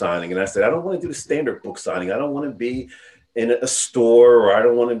a book signing. And I said, I don't want to do the standard book signing. I don't want to be in a store, or I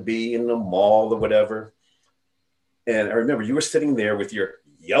don't want to be in a mall or whatever. And I remember you were sitting there with your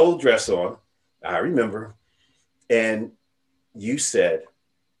yellow dress on. I remember. And you said,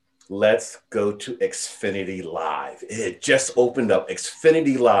 let's go to Xfinity Live. It had just opened up,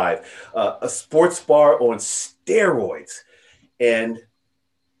 Xfinity Live, a sports bar on steroids. And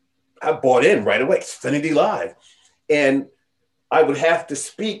I bought in right away, Xfinity Live. And I would have to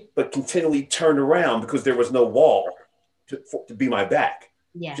speak, but continually turn around because there was no wall to be my back.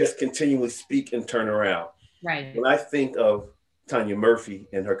 Yeah. Just continually speak and turn around. Right. When I think of Tanya Murphy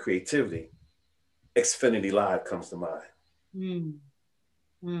and her creativity, Xfinity Live comes to mind.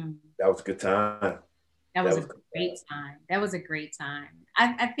 That was a good time. That was a great time. That was a great time.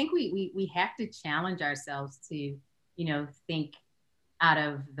 I think we have to challenge ourselves to, think out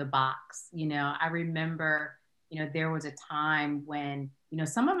of the box. I remember, there was a time when,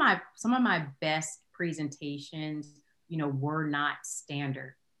 some of my best presentations, were not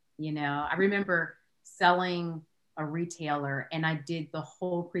standard. I remember selling a retailer and I did the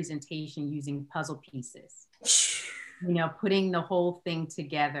whole presentation using puzzle pieces, putting the whole thing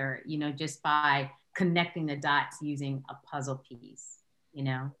together, just by connecting the dots using a puzzle piece,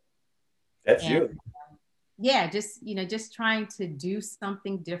 That's you. Yeah, just trying to do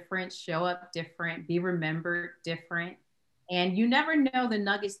something different, show up different, be remembered different. And you never know the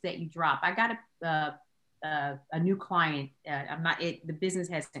nuggets that you drop. I got a new client. The business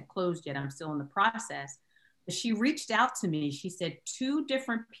hasn't closed yet. I'm still in the process. But she reached out to me. She said, 2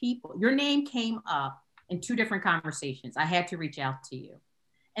 different people, your name came up in 2 different conversations. I had to reach out to you.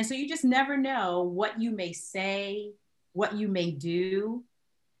 And so you just never know what you may say, what you may do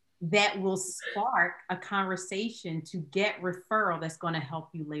that will spark a conversation to get referral that's going to help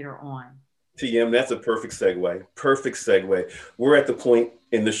you later on. TM, that's a perfect segue. Perfect segue. We're at the point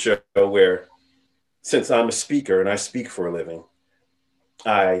in the show where, since I'm a speaker and I speak for a living,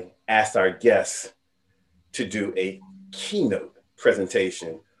 I asked our guests to do a keynote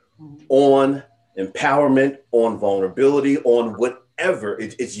presentation on empowerment, on vulnerability, on whatever.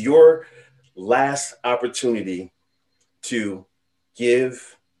 It's your last opportunity to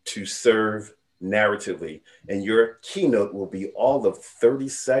give, to serve narratively. And your keynote will be all of 30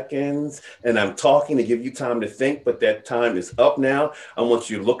 seconds. And I'm talking to give you time to think, but that time is up now. I want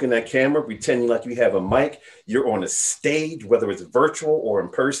you to look in that camera, pretending like you have a mic. You're on a stage, whether it's virtual or in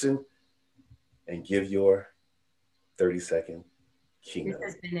person, and give your 30-second keynote.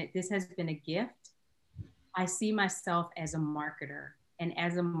 This has been a gift. I see myself as a marketer. And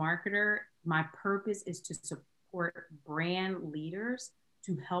as a marketer, my purpose is to support brand leaders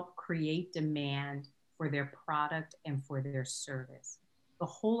to help create demand for their product and for their service. The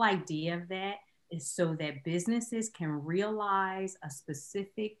whole idea of that is so that businesses can realize a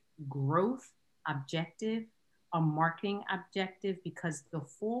specific growth objective, a marketing objective, because the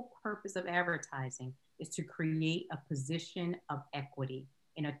full purpose of advertising is to create a position of equity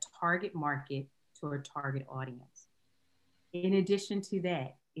in a target market to a target audience. In addition to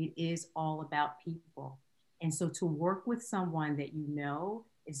that, it is all about people. And so to work with someone that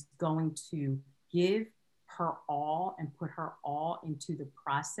is going to give her all and put her all into the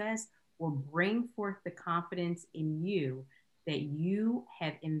process will bring forth the confidence in you that you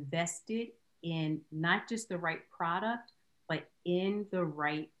have invested in not just the right product, but in the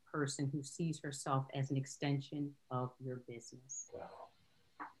right person who sees herself as an extension of your business.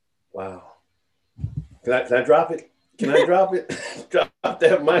 Wow. Can I drop it? Can I drop it? Drop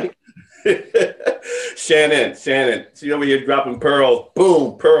that mic. Shannon, she over here dropping pearls.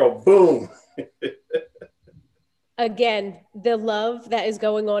 Boom, pearl, boom. Again, the love that is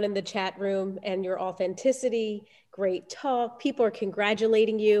going on in the chat room and your authenticity, great talk. People are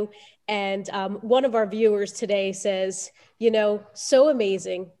congratulating you. And one of our viewers today says, so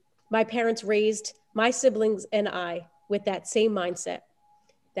amazing. My parents raised my siblings and I with that same mindset,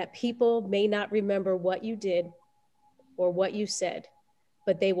 that people may not remember what you did or what you said,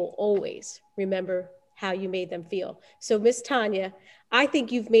 but they will always remember how you made them feel. So Miss Tanya, I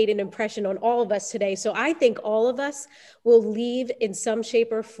think you've made an impression on all of us today. So I think all of us will leave in some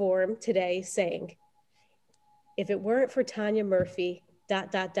shape or form today saying, if it weren't for Tanya Murphy, ...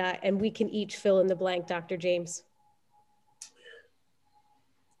 And we can each fill in the blank, Dr. James.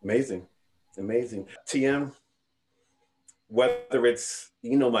 Amazing. TM, whether it's,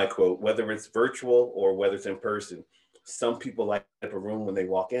 my quote, whether it's virtual or whether it's in person, some people light up a room when they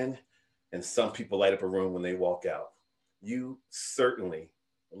walk in and some people light up a room when they walk out. You certainly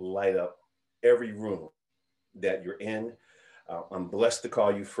light up every room that you're in. I'm blessed to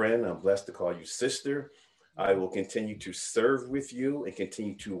call you friend. I'm blessed to call you sister. I will continue to serve with you and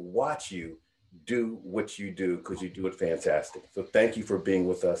continue to watch you do what you do, because you do it fantastic. So thank you for being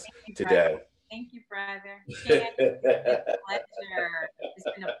with us today. Thank you, brother. It's been a pleasure. It's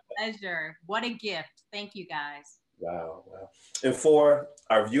been a pleasure. What a gift. Thank you, guys. Wow. And for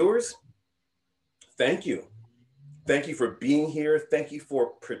our viewers, thank you. Thank you for being here. Thank you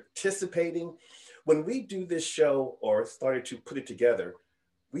for participating. When we do this show or started to put it together,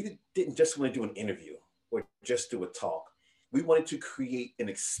 we didn't just want to do an interview or just do a talk. We wanted to create an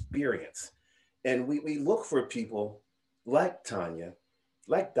experience. And we look for people like Tanya,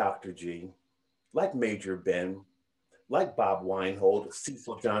 like Dr. G, like Major Ben, like Bob Weinhold,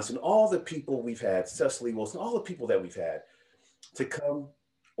 Cecil Johnson, all the people we've had, Cecily Wilson, all the people that we've had to come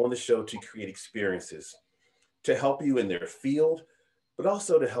on the show to create experiences, to help you in their field, but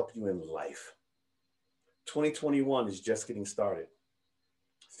also to help you in life. 2021 is just getting started.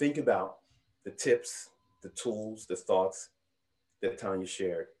 Think about the tips, the tools, the thoughts that Tanya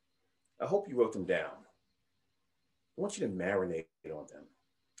shared. I hope you wrote them down. I want you to marinate on them.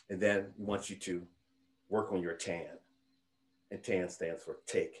 And then we want you to work on your TAN. And TAN stands for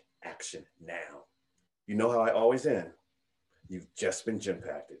Take Action Now. You know how I always end. You've just been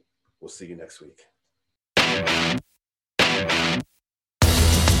Gympacted. We'll see you next week.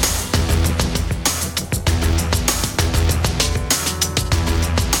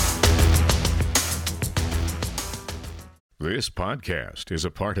 This podcast is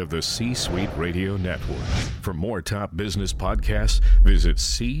a part of the C-Suite Radio Network. For more top business podcasts, visit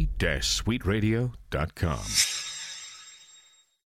c-suiteradio.com.